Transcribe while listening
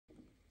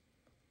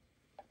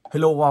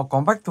Hello,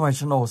 welcome back to my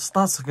channel,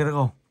 Start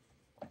Skate.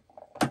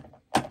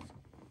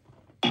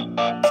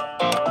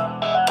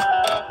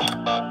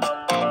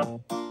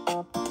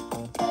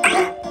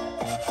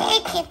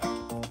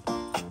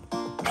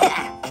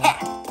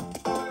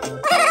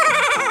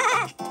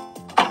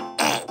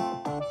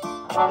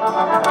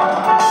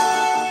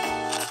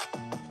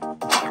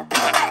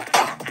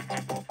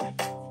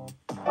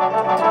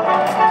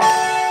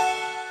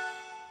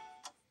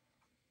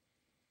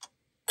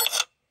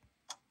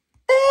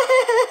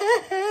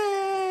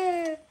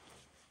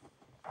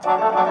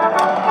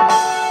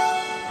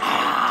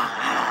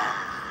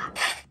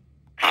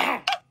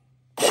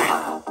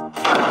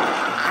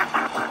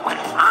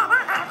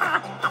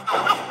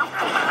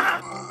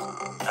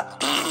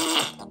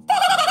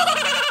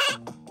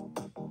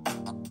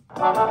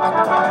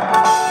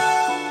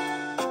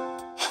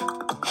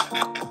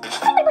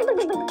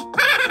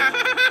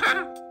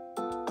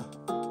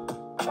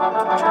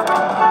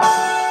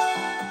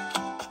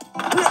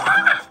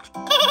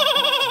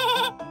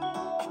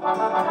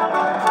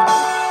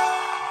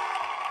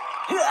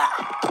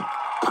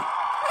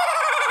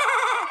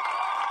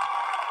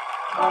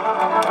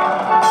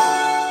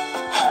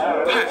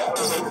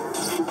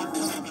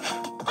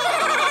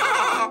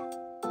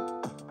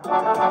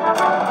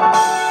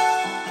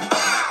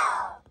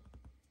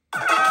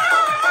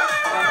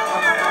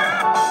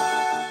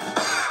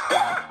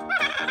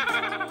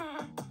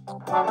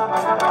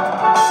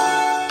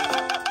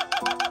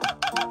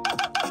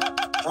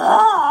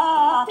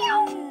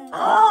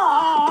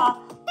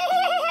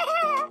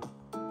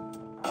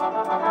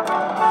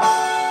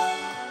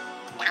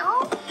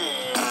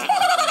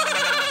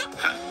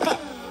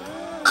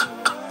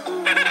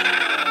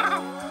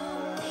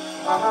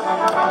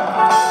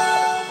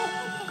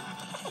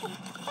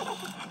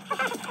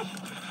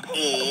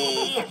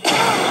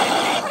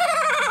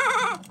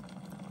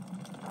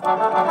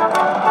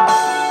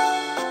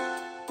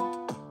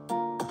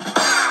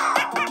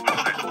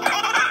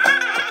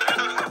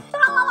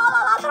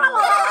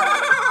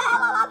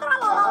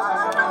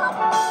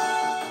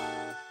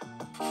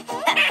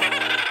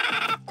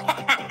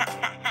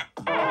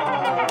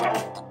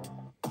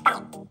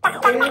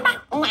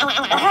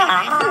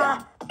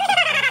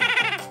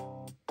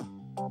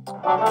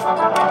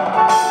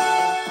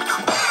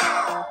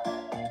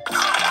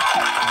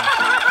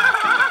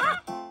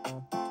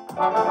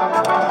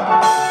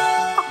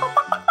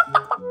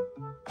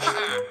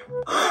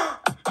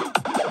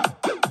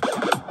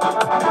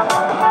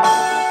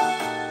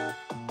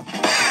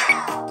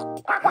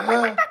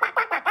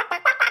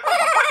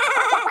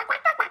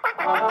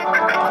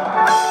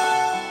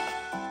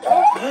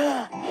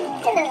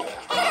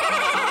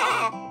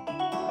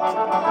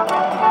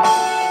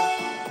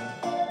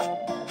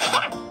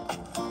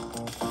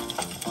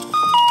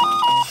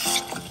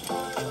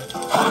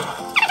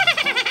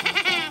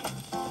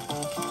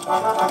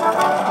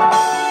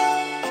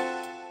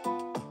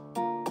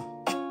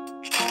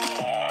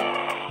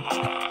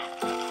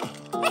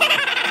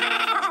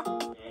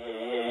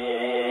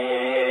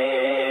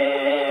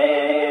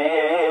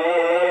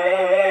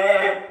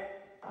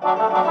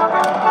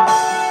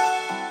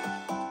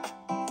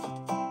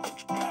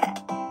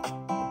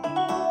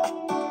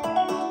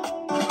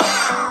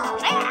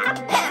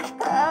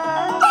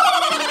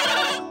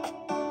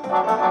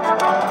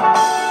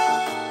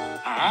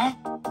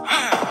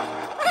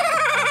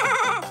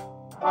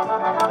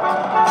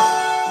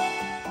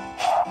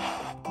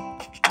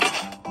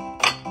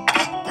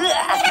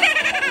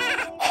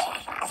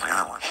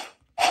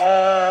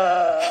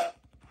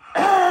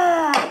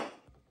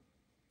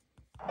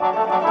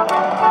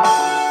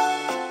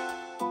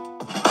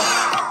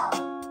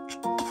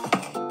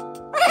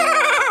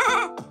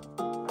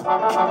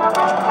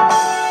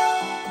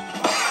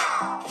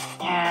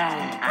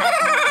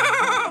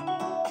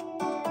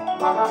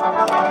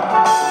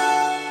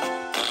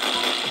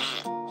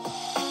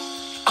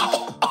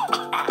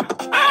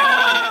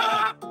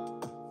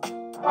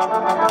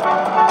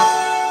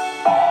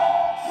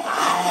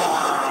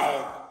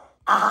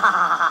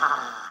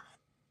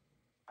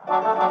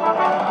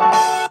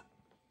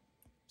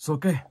 So,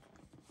 ok,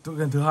 tựa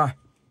game thứ hai,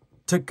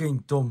 Taking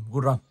Tom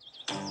Guram.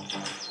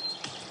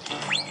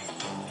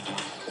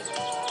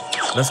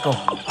 Let's go.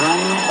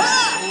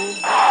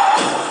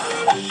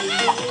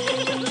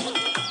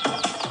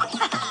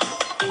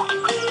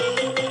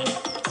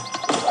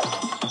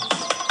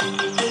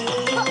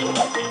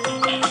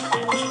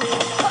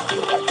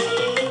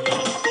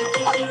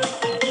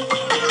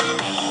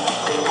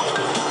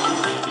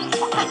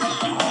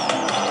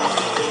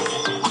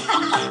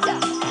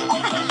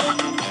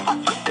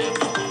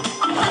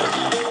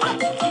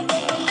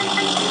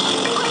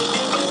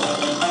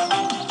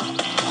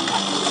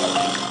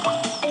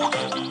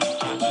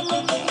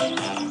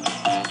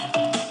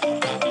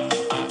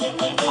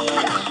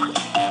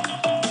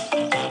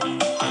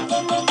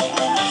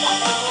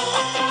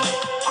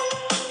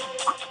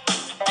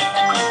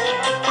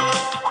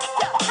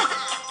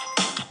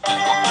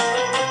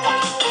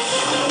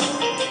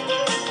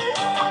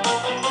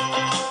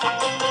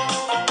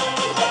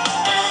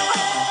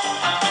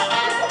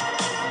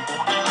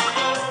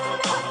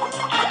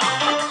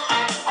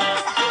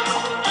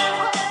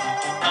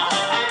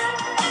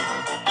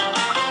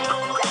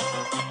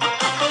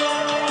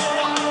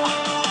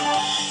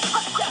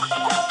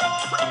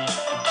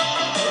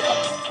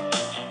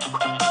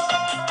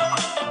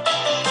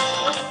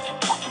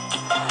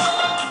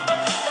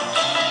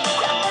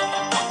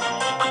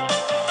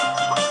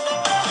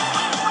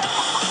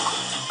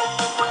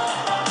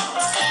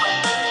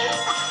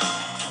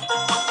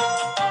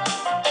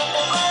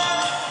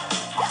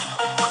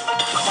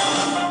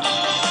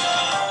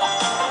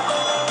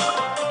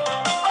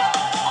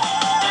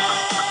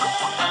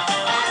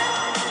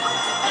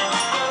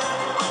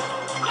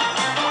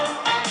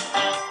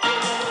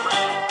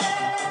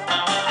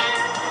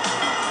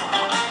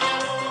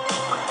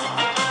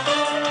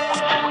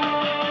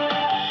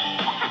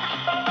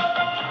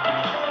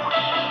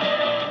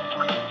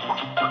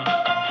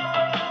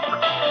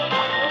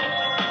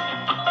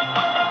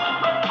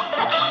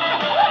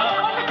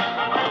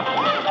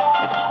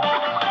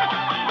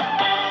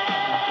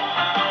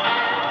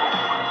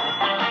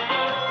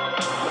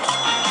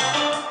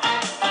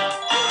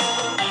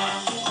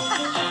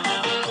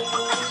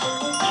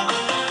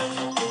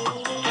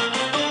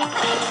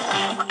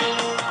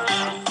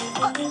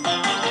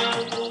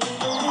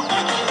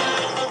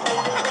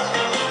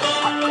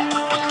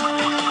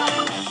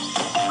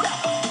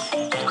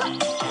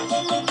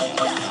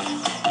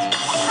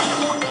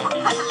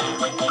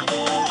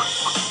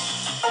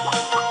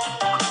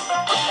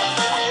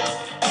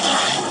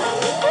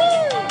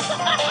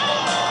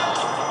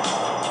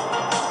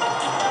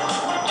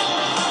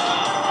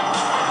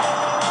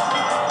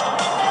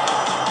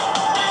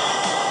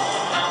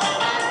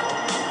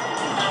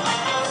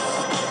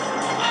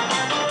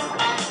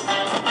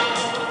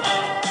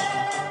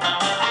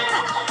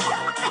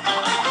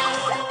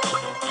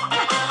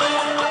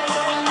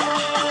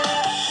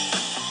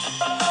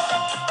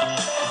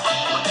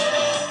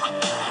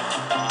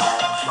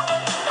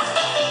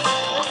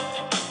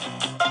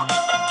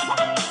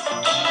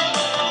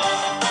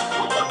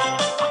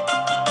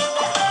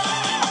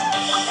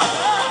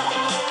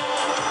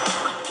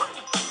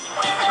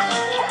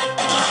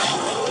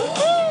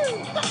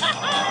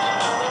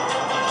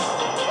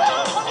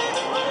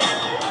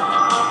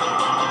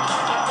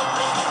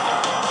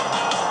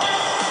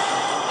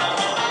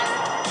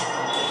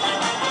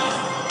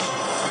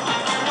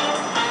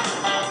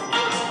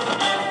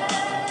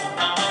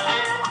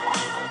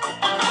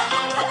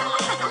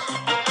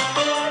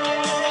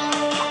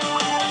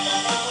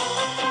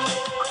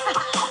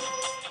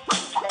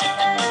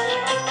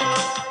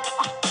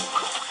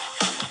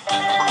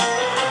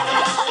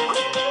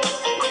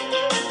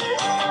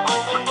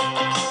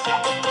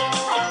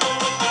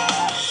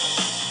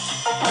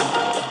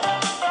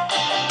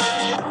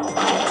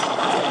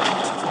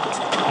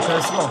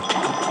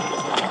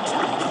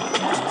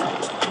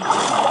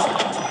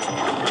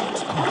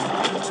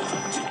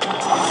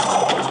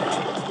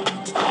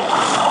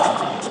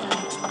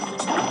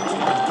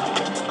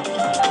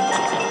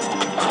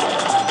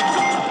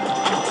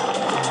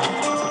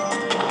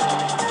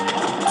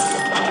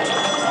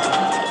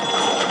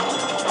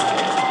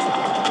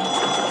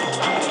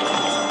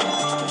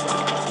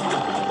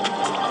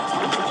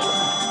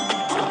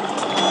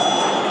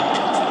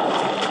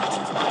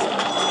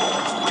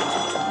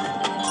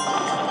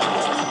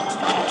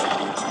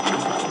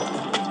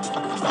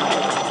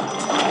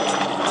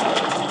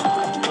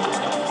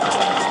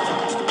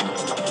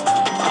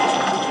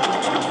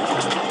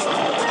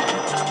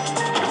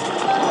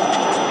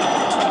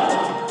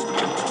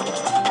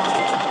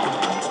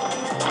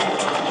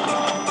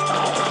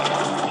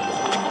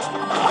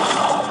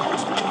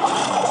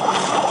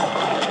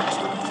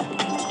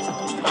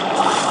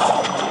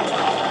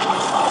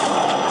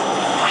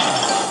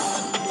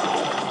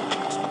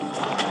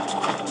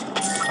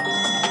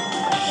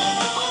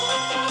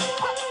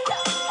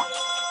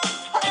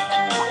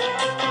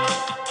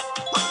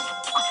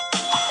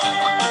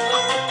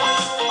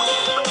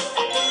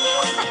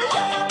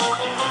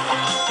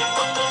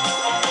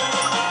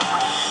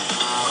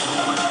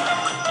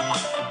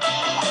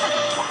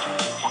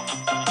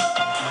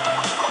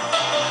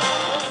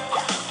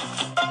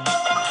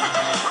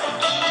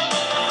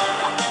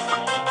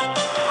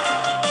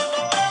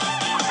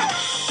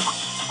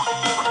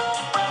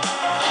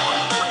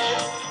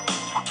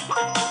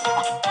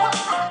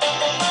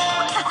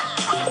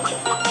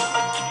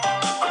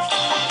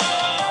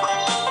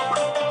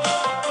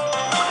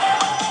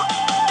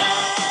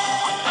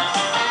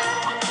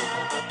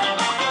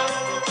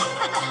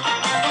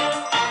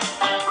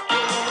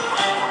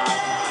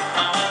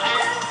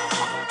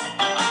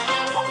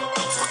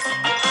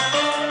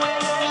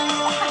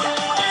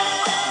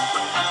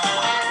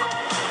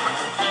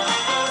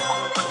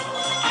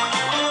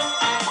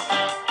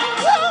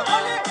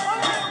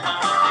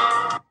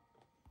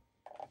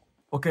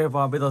 Ok,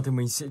 và bây giờ thì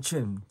mình sẽ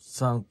chuyển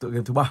sang tựa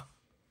game thứ 3,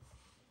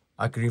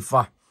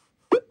 Agrify.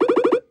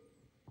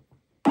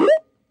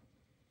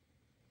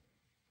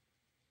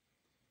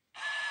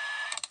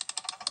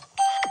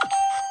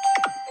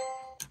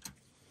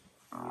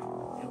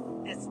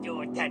 This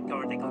your dead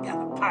guard to go down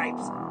the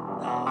pipes.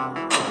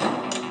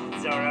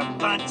 These are a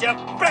bunch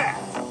of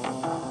brats.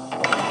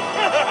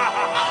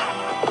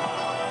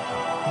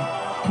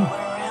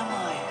 Where am I?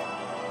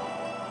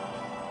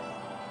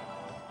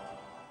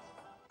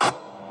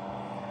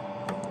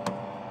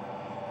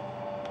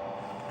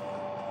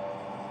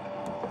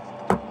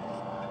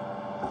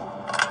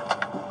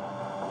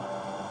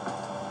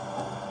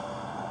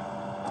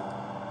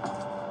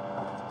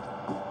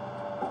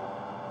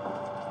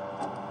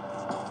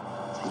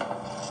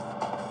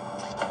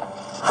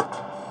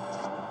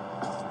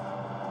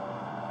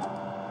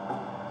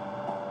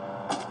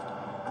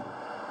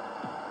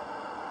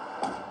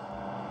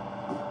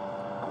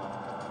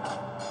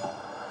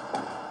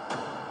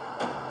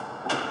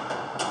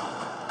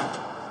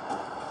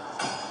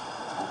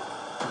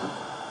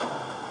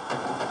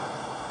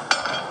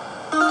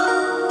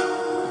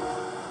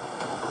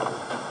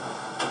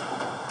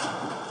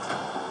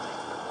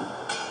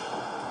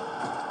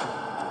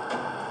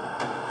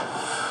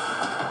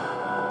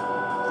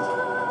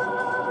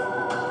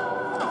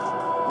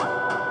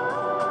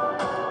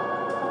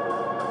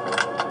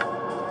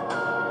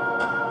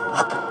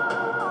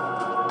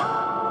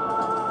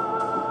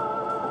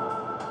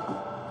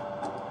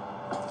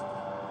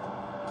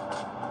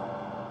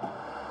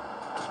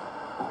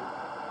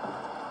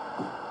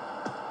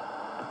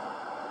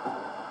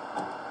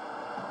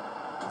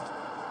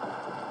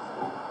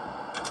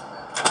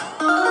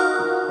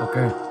 Ok.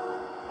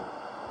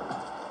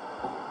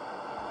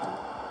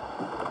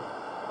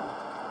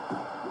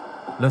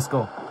 Let's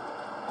go.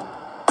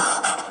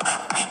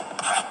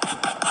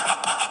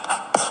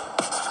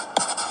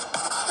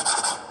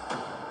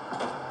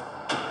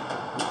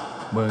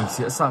 Mình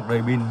sẽ sạc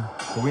đầy pin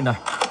của pin này.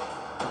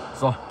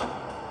 Rồi.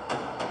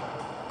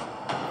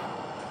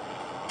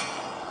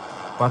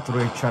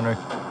 Battery channel.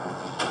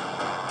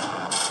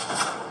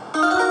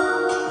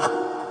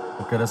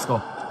 Ok, let's go.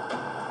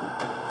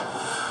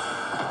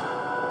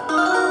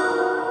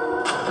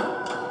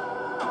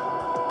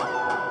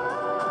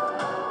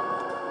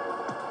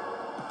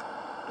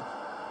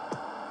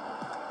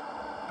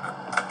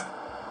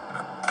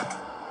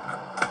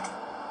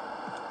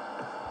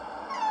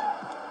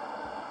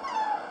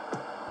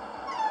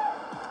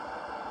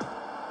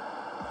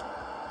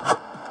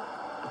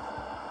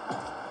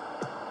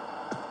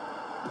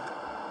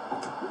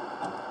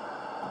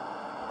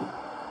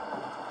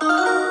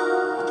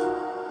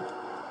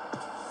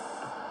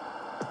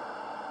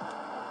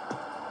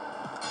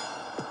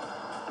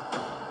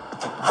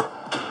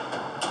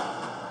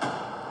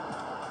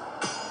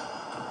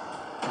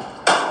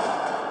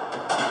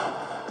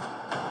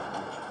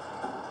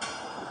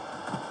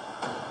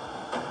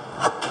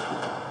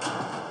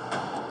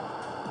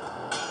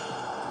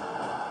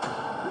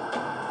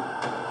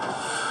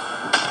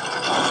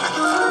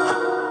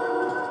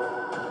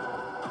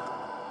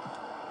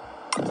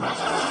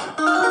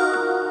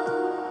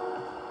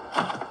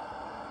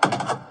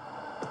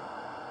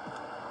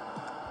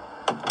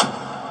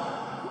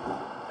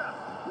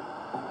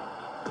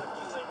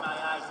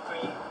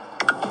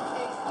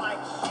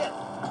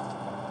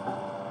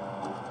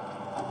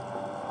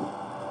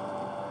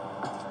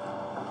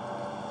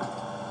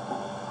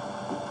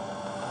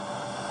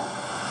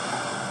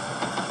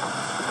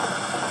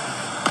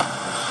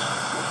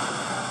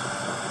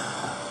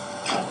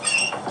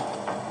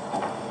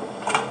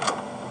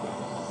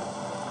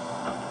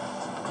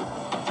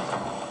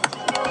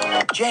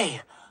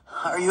 Jay,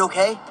 are you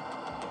okay?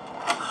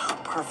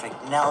 Perfect.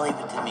 Now leave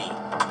it to me.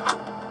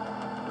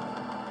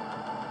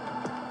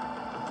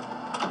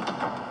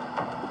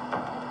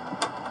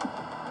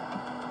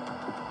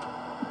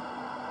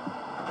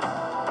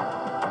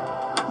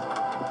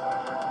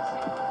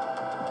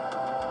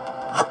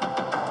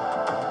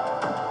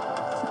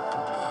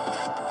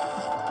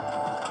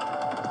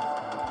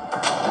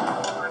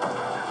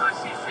 I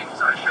see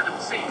things I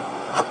shouldn't see.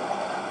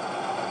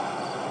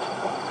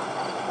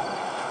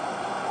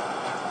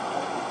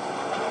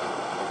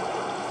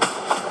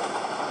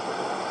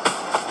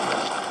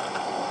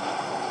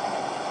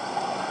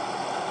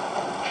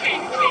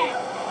 Clean, clear.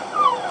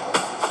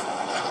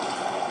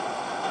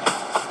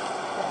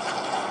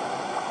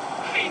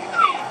 Clean,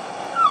 clear.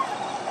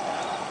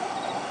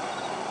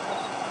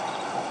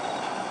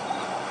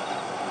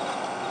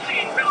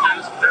 Clean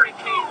windows, very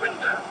clean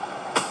window.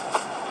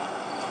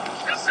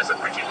 This is a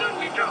pretty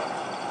lonely job.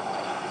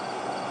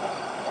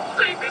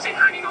 Stay busy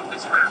hanging on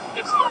this ramp.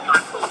 It's not my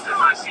fault if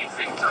I see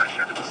things I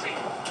shouldn't see.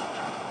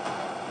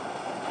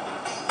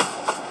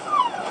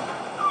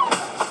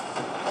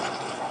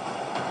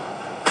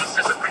 This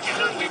is a pretty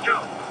lonely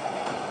job.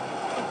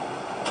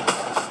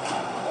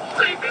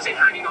 Stay busy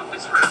hanging on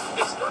this ramp.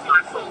 It's not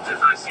my fault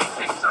if I see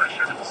things I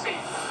shouldn't see.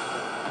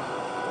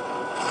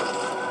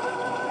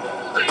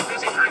 Stay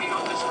busy hanging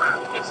on this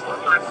ramp. It's not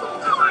my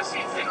fault if I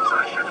see things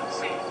I shouldn't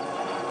see.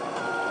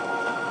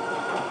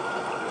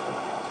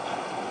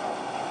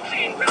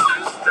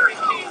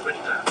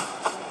 window.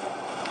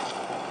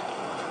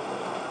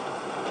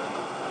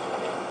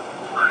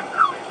 I'm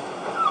coming.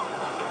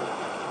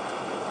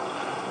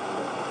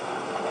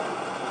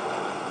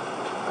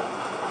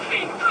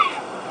 Clean.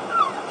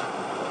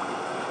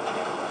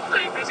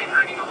 Stay busy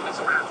hanging on this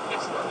ramp.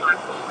 It's not my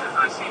fault if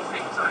I see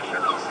things I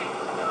should not see.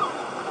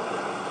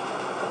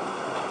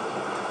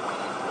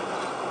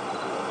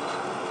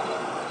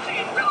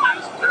 Clean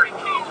windows, very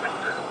clean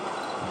window.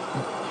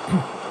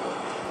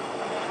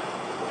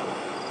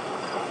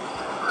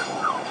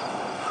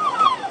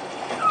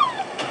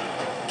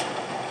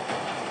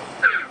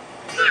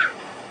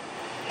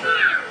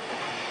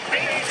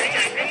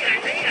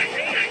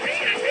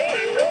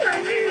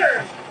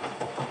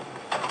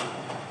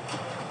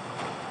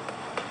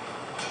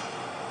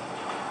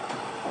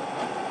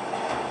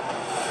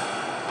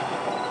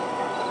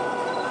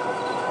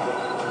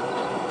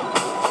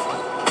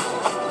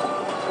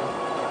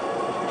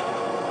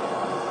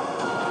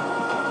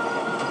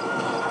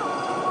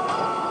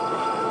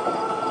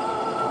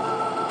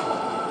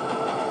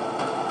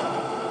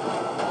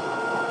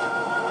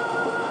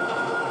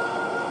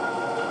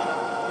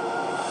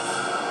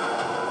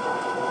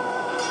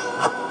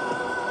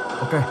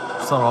 Ok,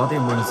 sau đó thì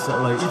mình sẽ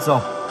lấy ít dầu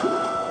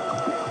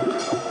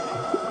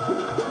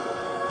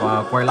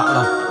và quay lại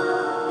lần.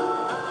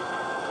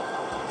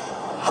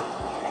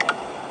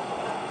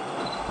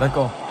 Let's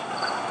go.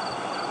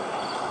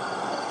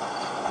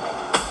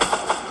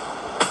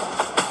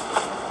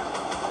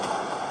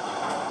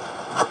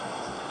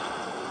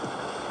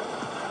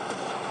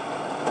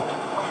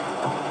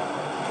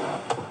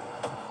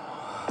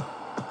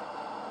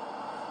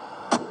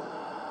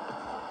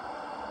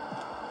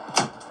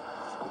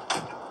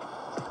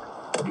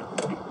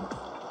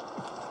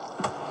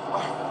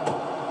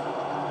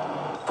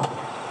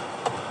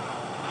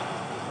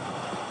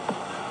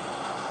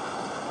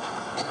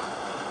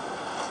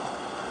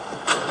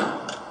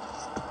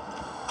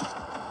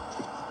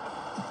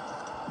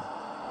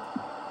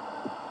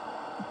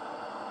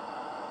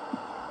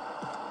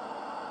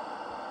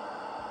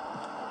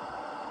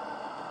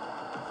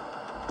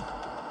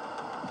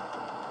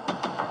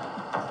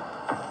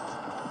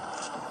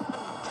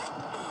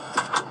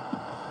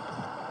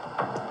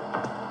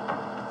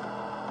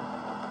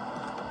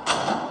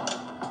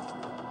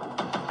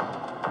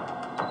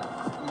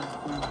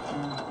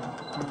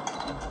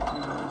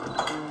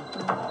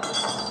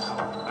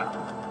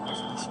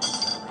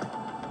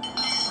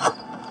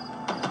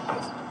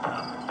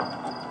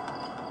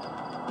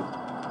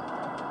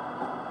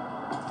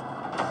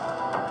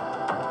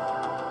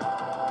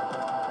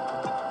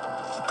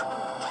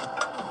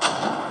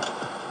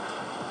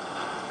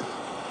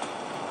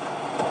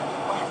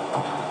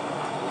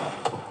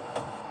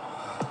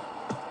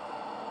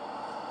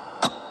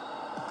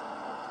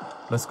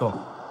 Let's go.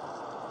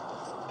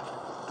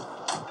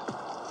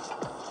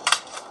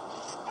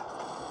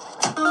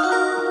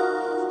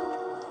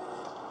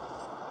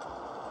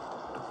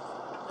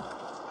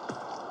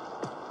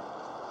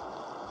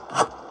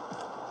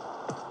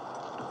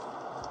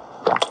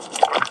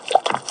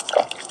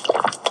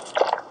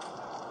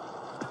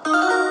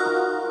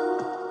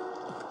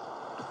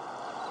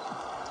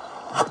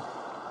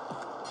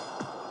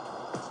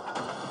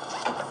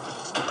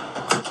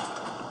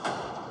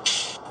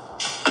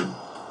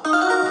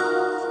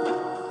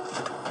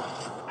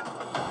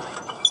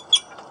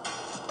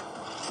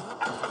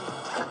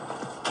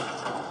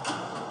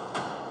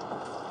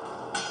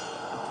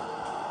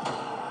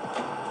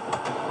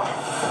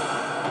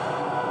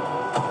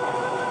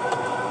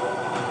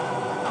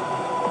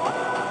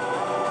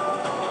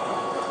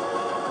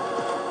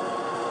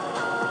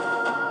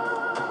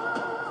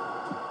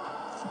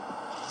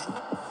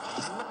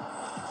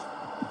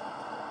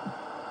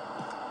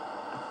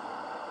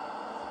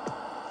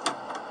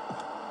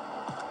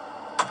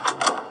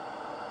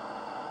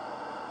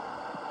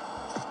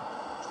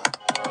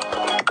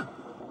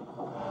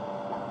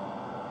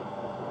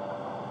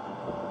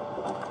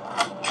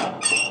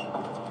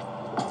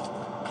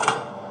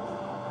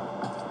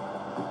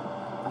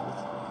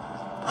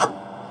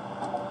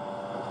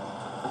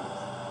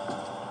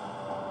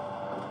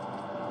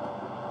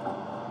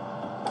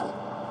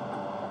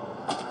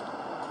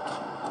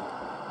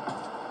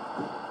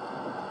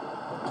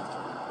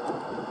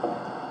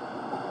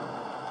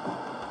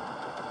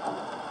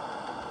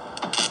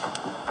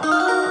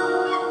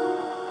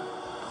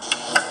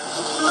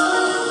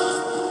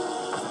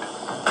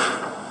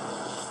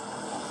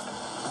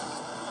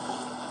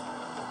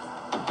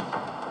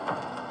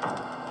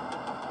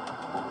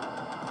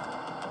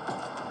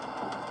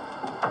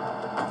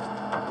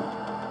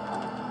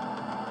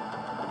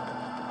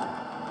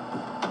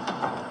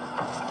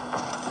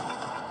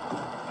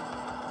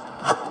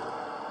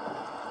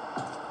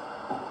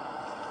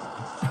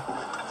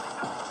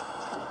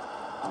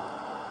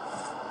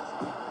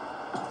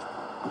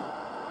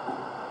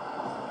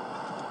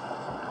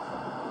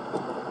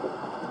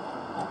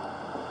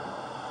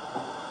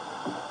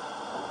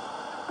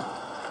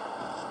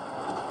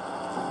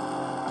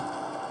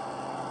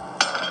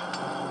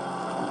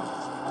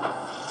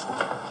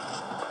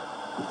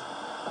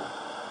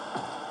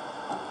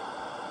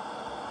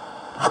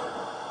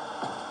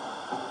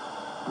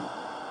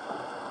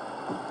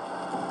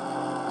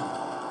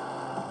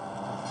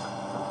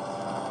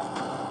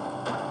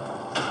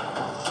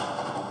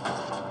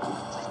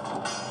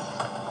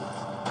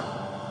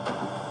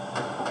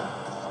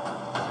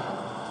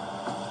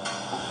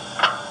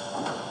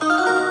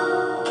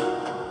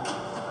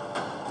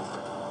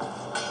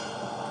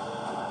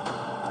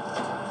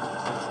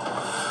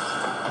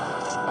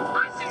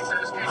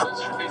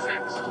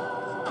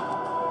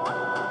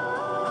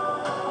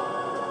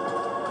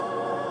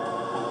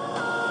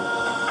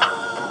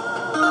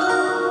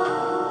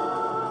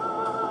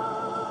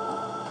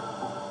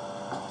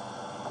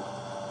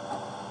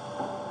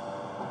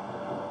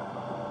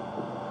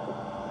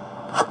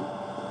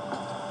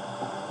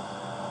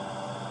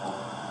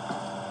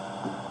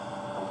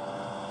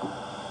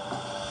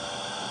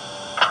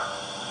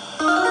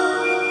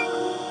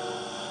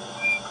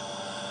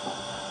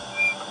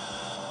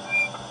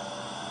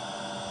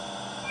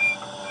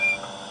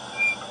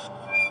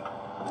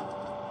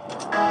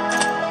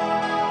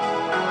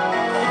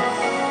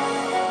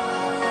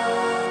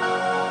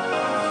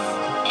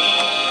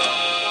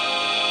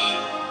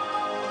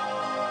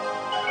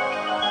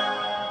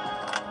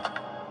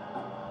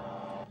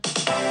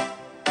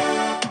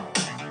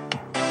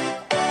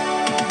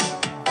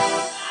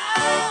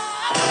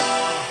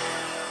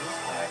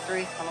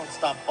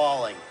 stop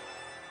falling.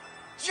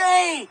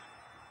 Jay!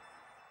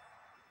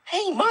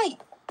 Hey, Mike!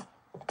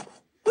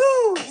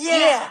 Woo,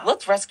 yeah!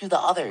 Let's rescue the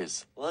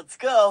others. Let's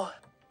go.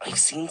 I've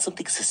seen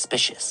something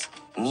suspicious.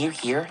 Near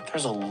here,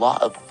 there's a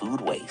lot of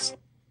food waste.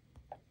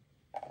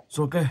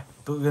 Rồi ok,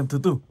 tựa game thứ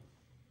tư.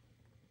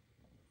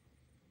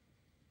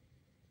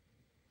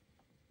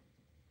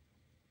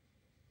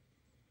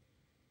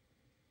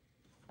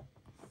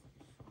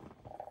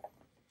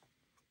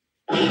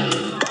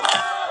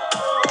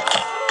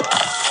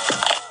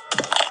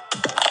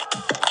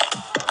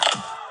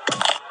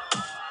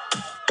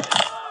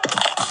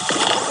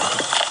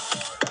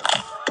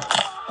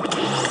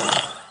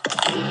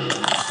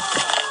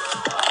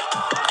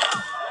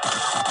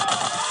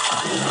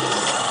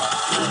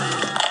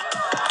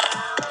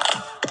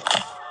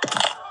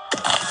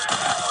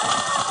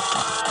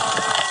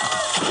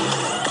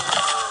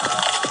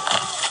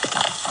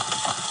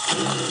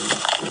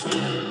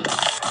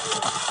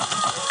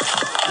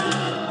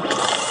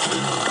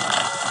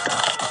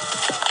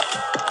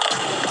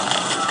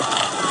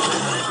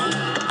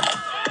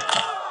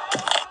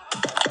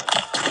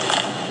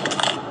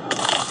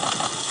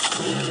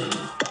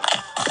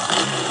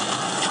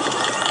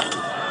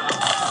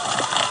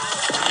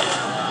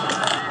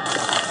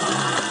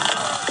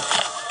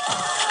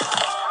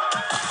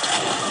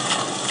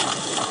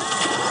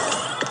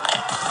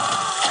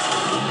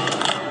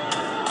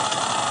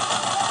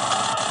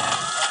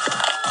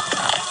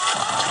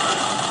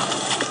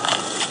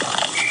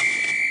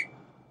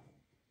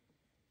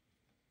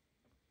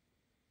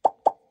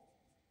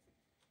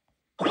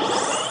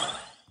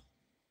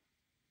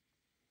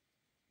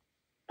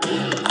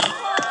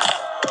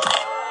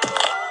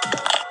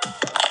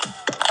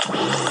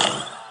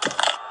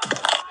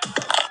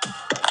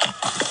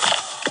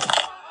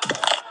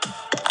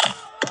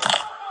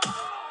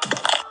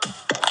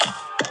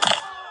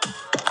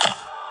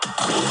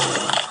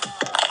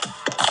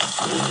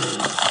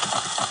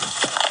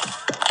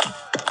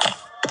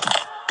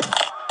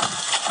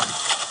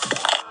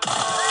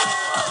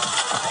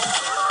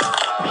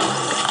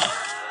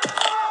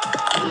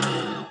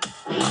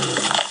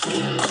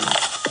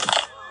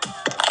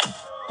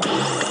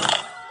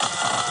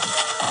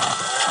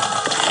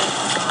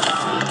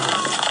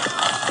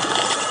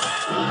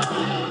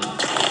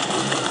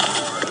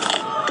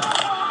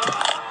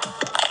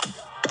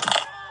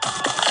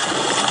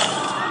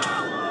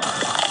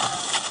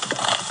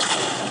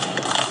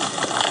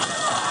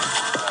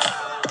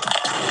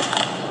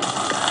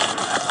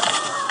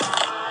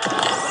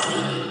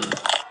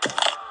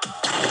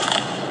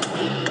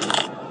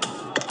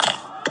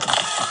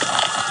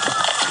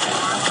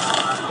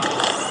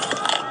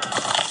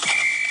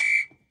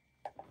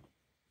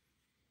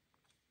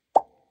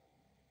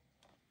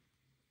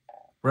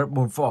 Red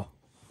Bull 4.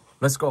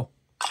 Let's go.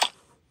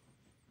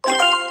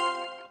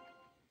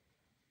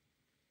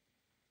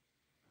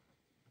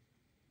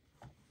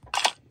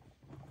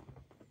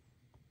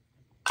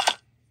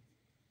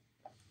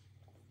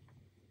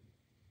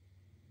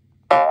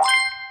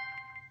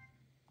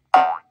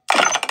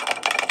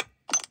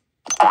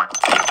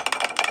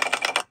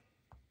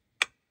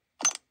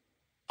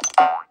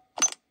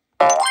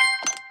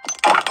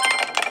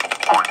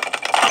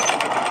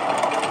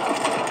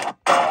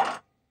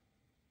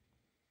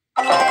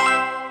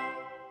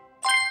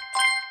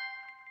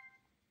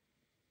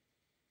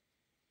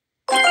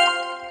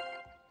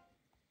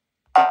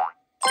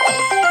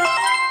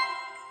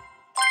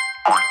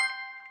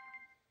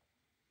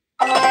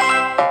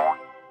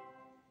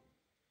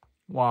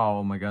 Wow,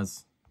 oh my God.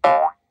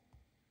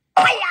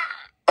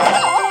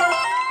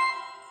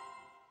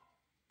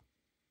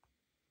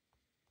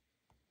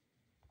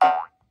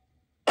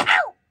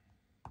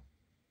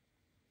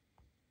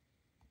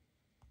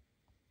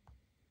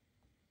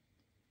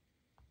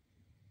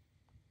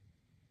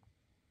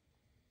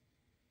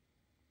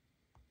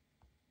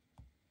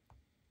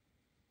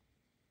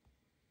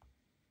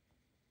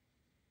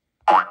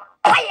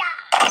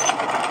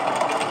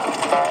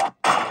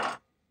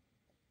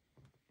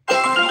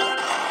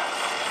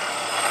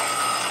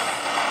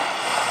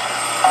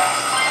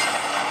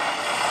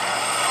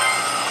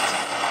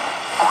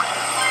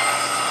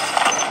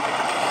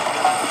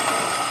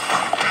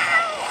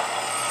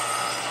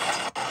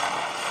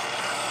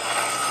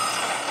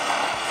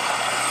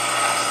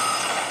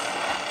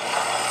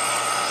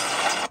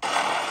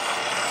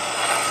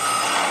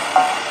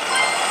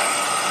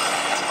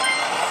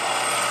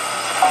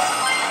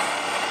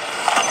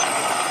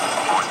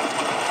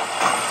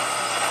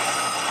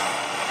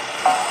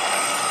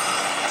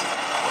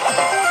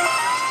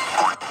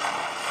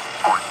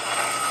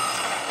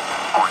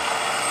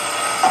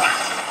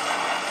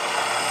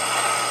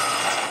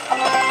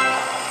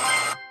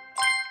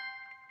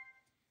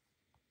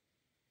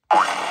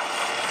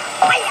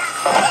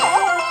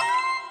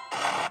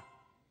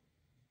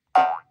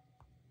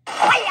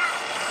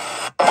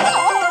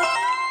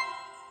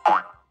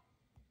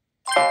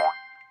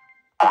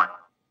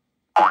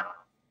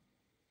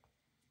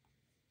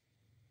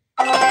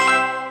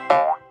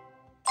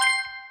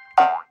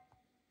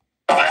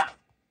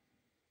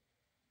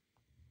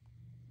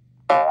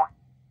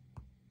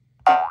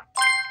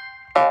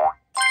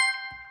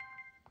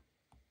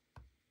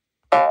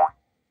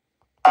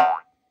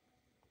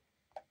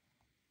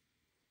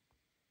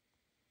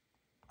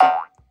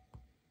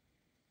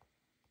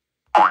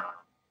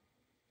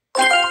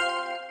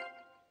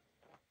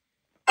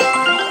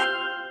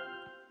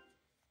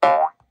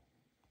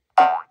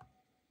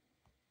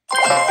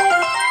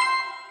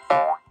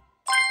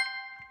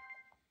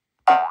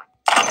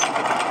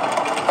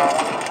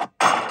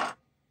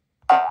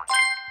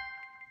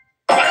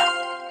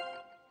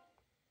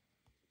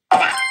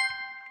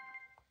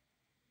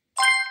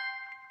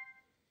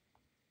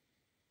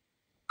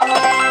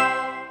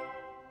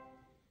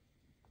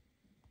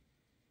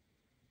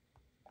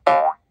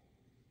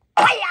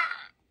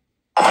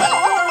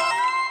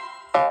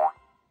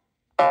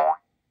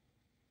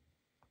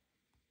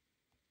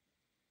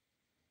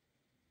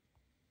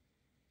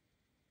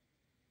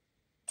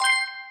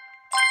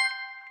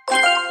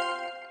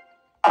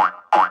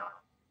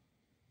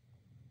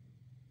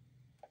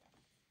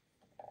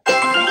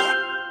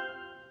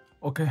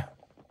 Ok,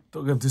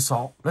 tựa game thứ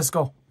 6. Let's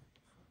go.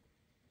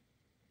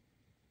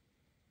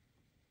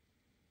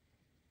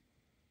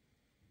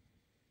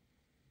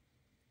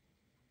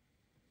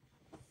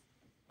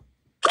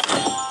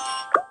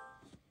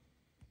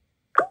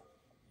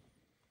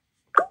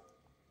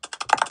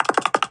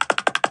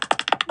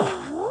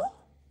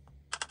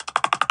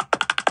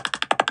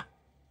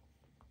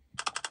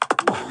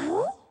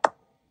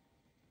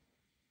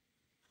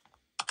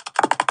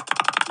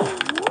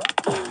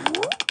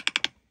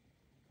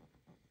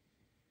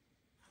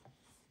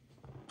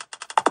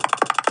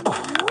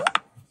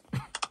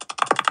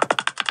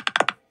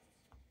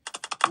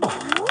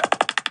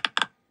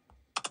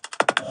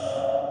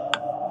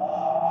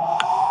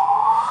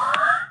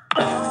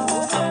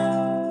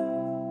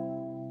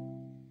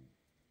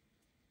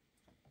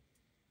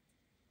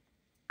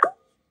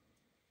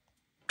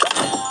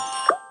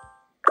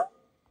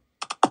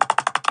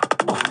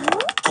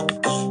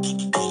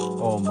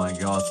 Oh my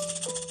god.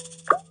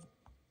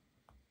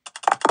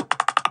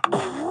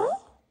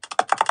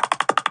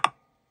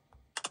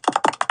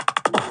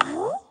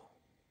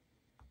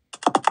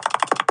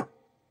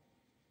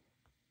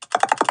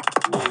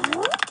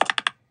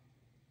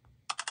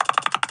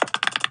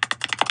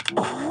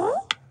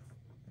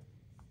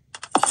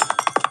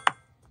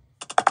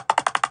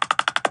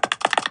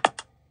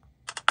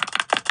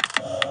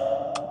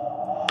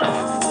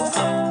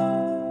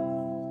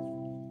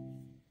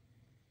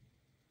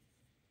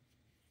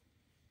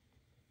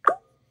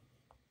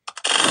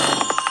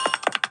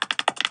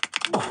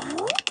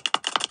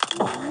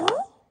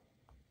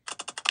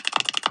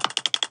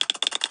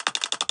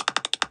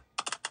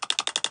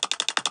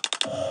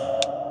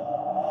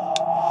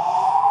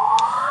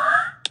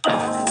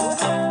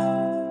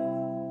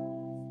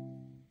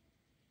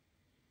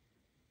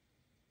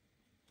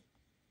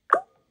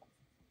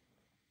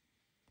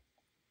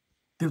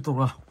 Tiếp tục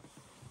nào.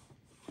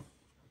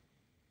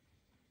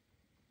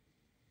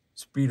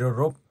 Speeder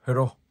Rope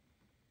Hero.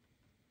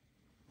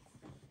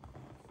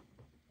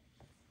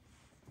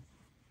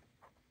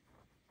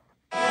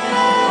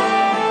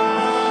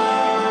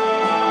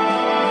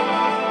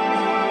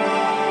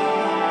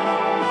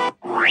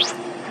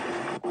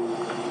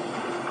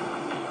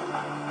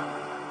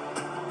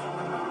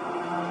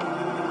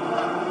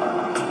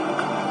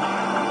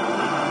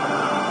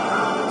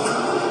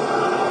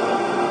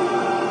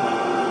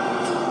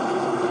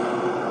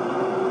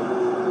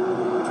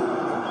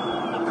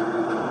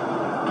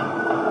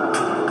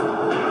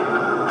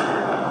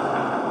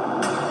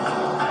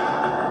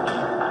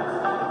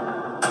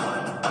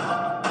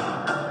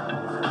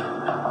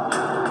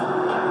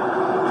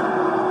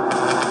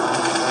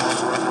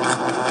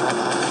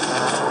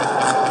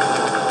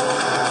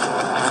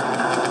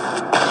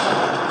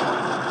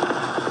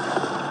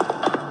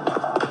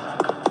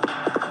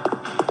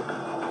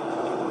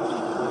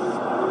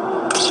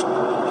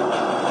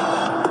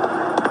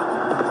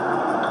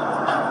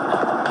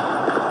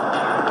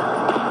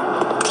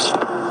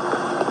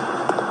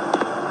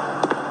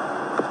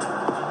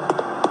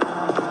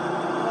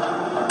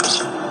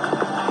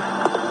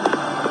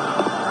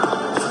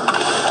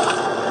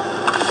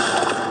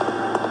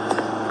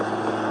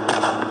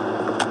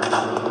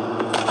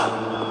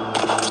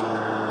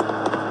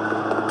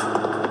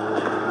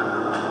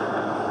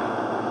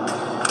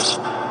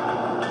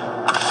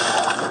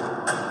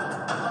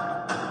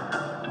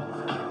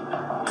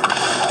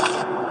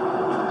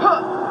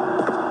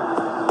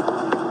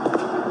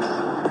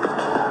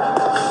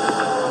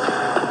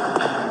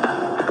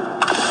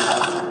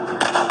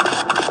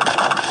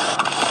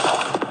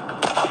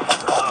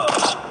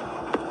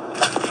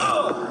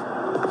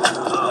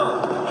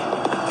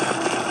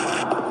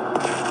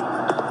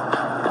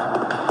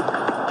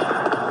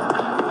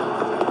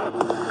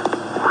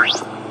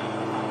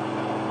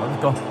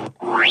 Go. Ok.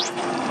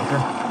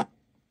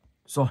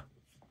 Rồi,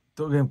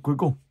 tựa game cuối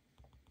cùng.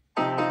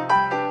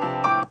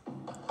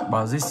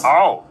 Basis.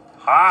 Oh,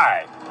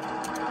 hi.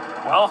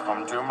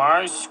 Welcome to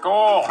my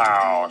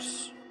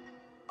schoolhouse.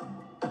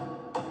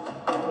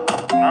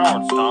 Now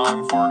it's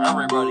time for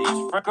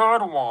everybody's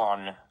good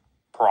one.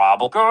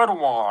 Good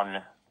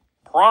one.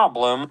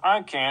 Problem,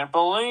 I can't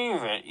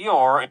believe it.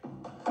 You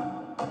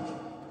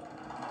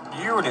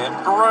did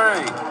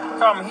great.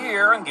 Come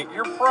here and get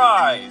your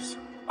prize.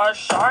 A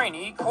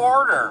shiny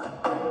quarter.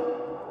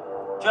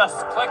 Just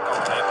click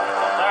on it with the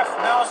left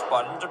mouse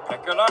button to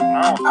pick it up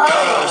now.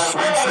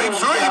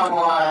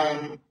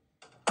 Someone.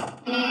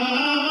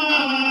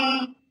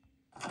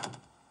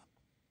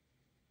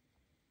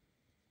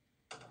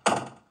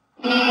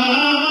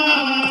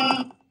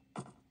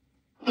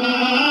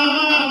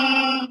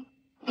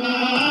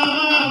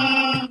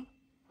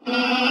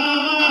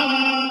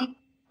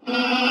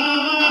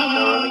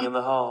 No running in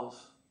the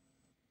halls.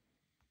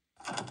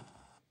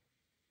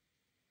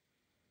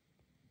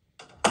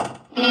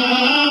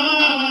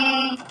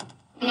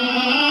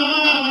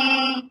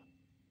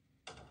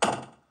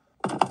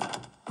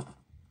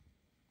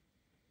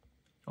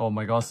 Oh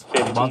my god.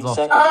 15 Bắt rồi.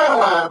 seconds. I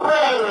want to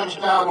play with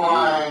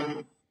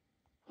someone.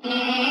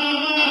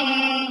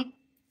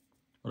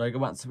 Ở đây các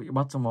bạn sẽ bị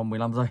bắt trong vòng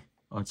 15 giây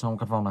ở trong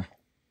căn phòng này.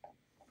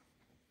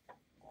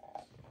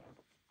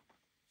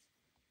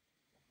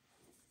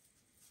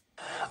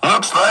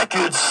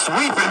 It's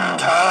sweeping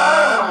time.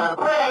 I wanna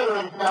play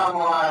with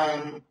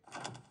someone.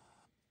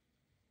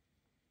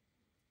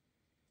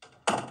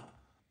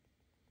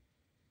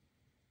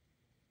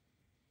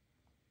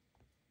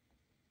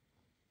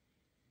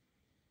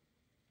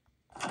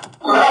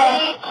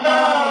 Wait,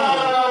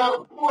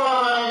 no,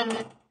 one.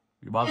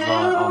 Bị bắt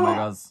rồi, oh my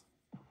god.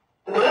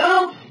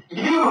 Oops,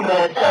 you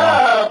messed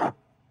up.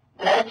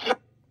 That's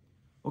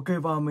Ok,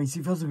 và mình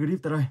xin phép dừng clip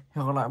tại đây.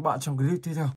 Hẹn gặp lại các bạn trong clip tiếp theo.